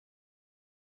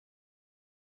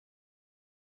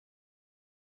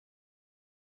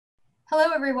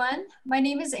Hello, everyone. My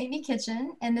name is Amy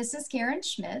Kitchen, and this is Karen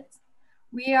Schmitz.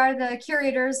 We are the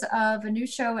curators of a new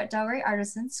show at Ray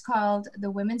Artisans called The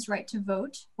Women's Right to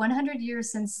Vote, 100 Years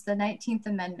Since the 19th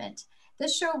Amendment.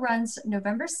 This show runs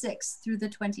November 6th through the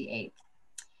 28th.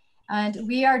 And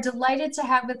we are delighted to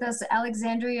have with us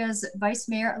Alexandria's Vice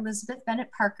Mayor, Elizabeth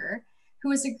Bennett-Parker,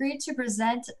 who has agreed to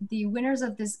present the winners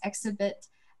of this exhibit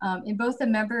in both the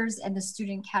members and the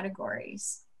student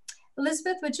categories.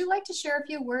 Elizabeth, would you like to share a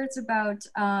few words about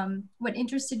what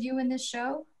interested you in this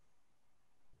show?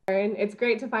 Karen, it's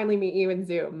great to finally meet you in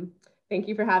Zoom. Thank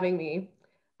you for having me.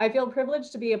 I feel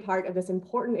privileged to be a part of this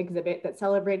important exhibit that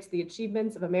celebrates the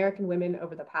achievements of American women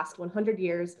over the past 100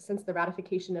 years since the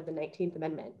ratification of the 19th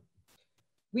Amendment.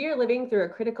 We are living through a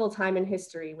critical time in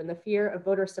history when the fear of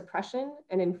voter suppression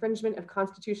and infringement of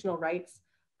constitutional rights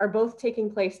are both taking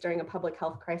place during a public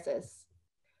health crisis.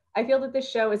 I feel that this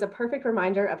show is a perfect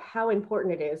reminder of how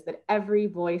important it is that every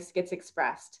voice gets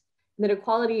expressed, and that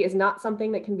equality is not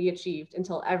something that can be achieved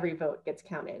until every vote gets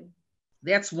counted.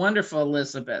 That's wonderful,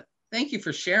 Elizabeth. Thank you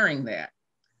for sharing that.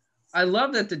 I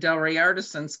love that the Ray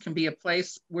Artisans can be a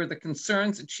place where the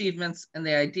concerns, achievements, and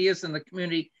the ideas in the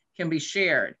community can be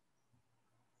shared.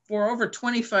 For over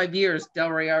 25 years,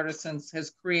 Ray Artisans has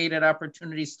created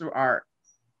opportunities through art.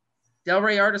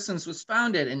 Ray Artisans was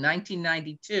founded in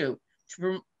 1992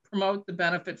 to promote the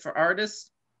benefit for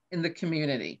artists in the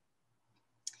community.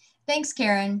 Thanks,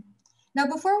 Karen. Now,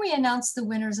 before we announce the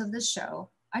winners of this show,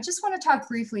 I just want to talk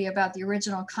briefly about the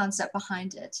original concept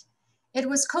behind it. It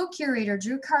was co-curator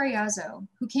Drew Cariaso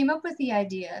who came up with the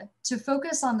idea to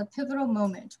focus on the pivotal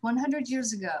moment 100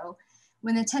 years ago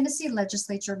when the Tennessee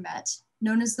legislature met,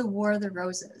 known as the War of the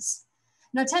Roses.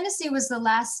 Now, Tennessee was the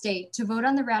last state to vote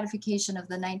on the ratification of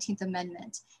the 19th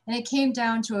Amendment, and it came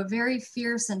down to a very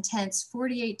fierce and tense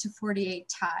 48-48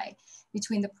 tie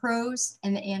between the pros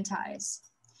and the antis.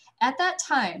 At that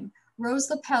time, rose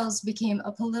lapels became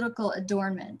a political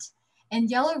adornment, and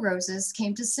yellow roses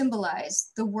came to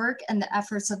symbolize the work and the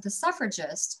efforts of the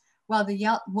suffragists, while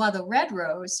the red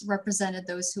rose represented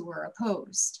those who were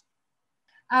opposed.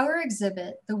 Our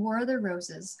exhibit, The War of the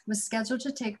Roses, was scheduled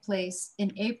to take place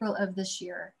in April of this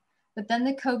year, but then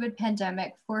the COVID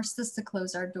pandemic forced us to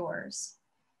close our doors.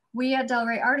 We at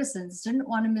Ray Artisans didn't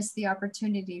want to miss the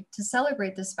opportunity to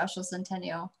celebrate this special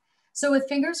centennial. So with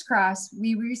fingers crossed,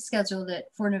 we rescheduled it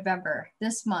for November,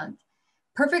 this month,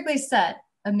 perfectly set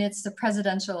amidst the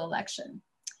presidential election.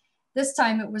 This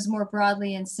time it was more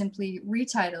broadly and simply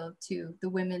retitled to The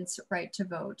Women's Right to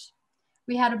Vote.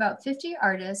 We had about 50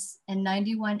 artists and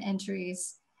 91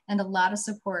 entries and a lot of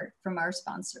support from our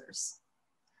sponsors.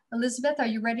 Elizabeth, are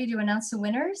you ready to announce the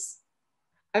winners?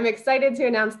 I'm excited to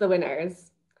announce the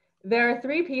winners. There are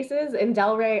 3 pieces in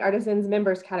Ray Artisans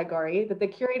Members category that the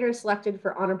curators selected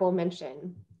for honorable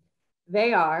mention.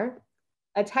 They are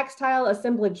a textile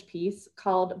assemblage piece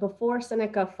called Before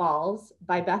Seneca Falls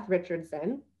by Beth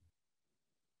Richardson,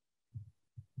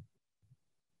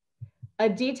 a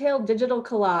detailed digital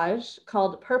collage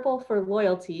called Purple for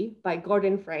Loyalty by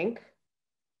Gordon Frank,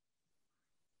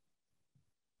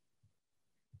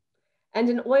 and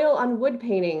an oil on wood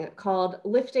painting called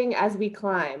Lifting as We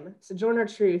Climb, Sojourner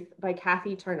Truth by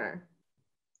Kathy Turner.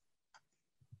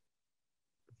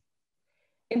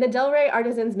 In the Ray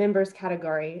Artisans Members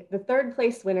category, the 3rd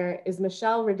place winner is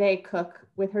Michele Reday Cook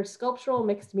with her sculptural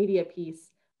mixed media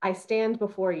piece, I Stand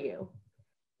Before You.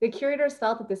 The curators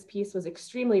felt that this piece was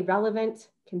extremely relevant,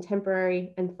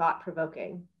 contemporary, and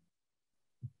thought-provoking.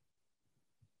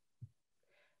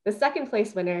 The 2nd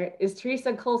place winner is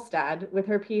Theresa Kulstad with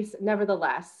her piece,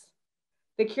 Nevertheless.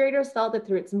 The curators felt that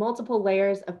through its multiple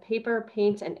layers of paper,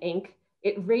 paint, and ink,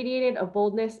 it radiated a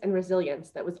boldness and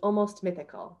resilience that was almost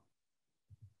mythical.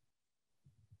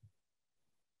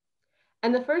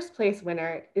 And the 1st place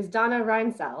winner is Donna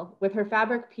Reinsel with her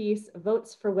fabric piece,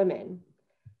 Votes for Women.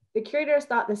 The curators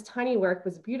thought this tiny work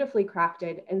was beautifully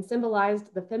crafted and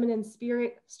symbolized the feminine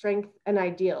spirit, strength, and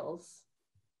ideals.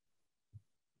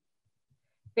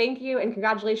 Thank you and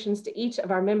congratulations to each of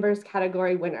our members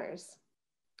category winners.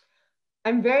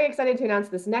 I'm very excited to announce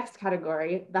this next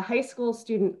category, the high school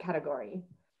student category.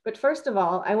 But first of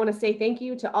all, I want to say thank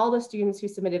you to all the students who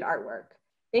submitted artwork.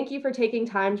 Thank you for taking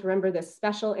time to remember this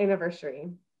special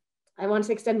anniversary. I want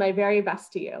to extend my very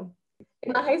best to you.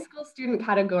 In the high school student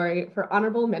category for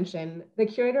honorable mention, the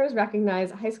curators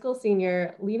recognize high school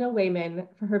senior Lena Wayman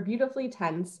for her beautifully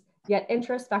tense yet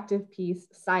introspective piece,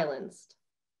 Silenced.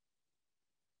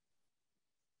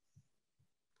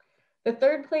 The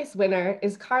 3rd place winner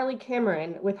is Carly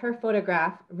Cameron with her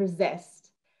photograph,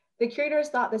 Resist. The curators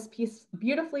thought this piece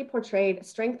beautifully portrayed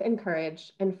strength and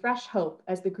courage and fresh hope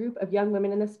as the group of young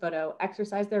women in this photo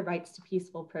exercised their rights to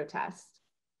peaceful protest.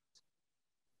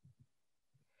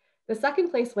 The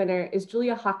second place winner is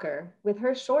Julia Hucker with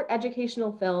her short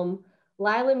educational film,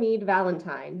 Lila Meade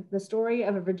Valentine, the story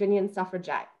of a Virginian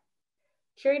suffragette.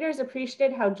 Curators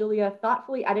appreciated how Julia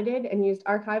thoughtfully edited and used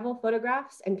archival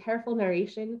photographs and careful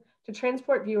narration to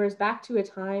transport viewers back to a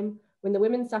time when the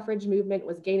women's suffrage movement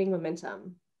was gaining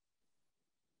momentum.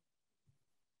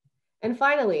 And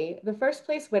finally, the first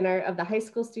place winner of the high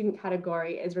school student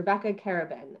category is Rebecca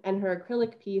Carabin and her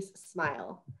acrylic piece,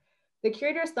 Smile. The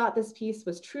curators thought this piece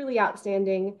was truly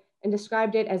outstanding and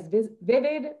described it as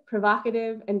vivid,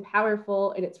 provocative, and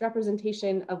powerful in its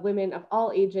representation of women of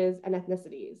all ages and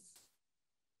ethnicities.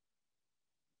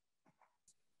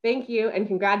 Thank you and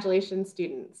congratulations,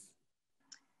 students.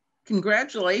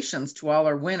 Congratulations to all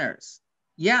our winners.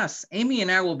 Yes, Amy and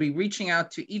I will be reaching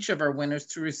out to each of our winners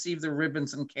to receive their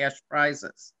ribbons and cash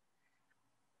prizes.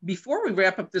 Before we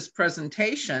wrap up this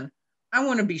presentation, I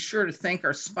want to be sure to thank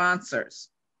our sponsors,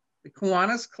 the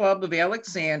Kiwanis Club of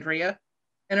Alexandria,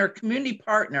 and our community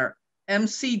partner,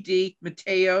 McD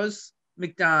Mateos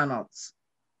McDonald's.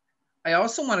 I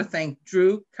also want to thank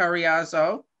Drew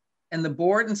Cariaso and the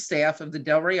board and staff of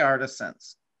the Ray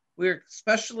Artisans. We're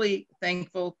especially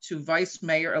thankful to Vice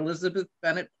Mayor Elizabeth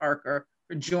Bennett-Parker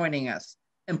for joining us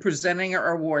and presenting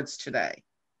our awards today.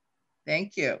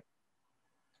 Thank you.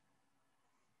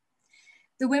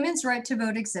 The Women's Right to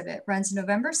Vote exhibit runs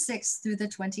November 6th through the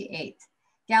 28th.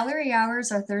 Gallery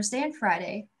hours are Thursday and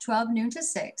Friday, 12 noon to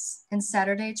 6, and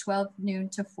Saturday, 12 noon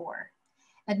to 4.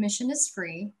 Admission is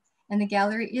free, and the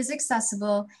gallery is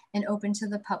accessible and open to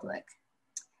the public.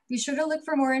 Be sure to look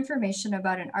for more information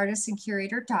about an artist and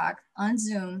curator talk on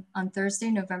Zoom on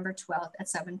Thursday, November 12th at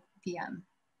 7 p.m.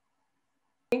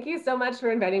 Thank you so much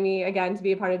for inviting me again to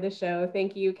be a part of this show.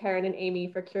 Thank you, Karen and Amy,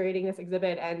 for curating this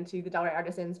exhibit, and to the Ray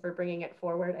Artisans for bringing it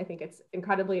forward. I think it's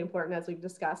incredibly important, as we've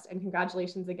discussed, and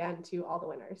congratulations again to all the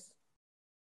winners.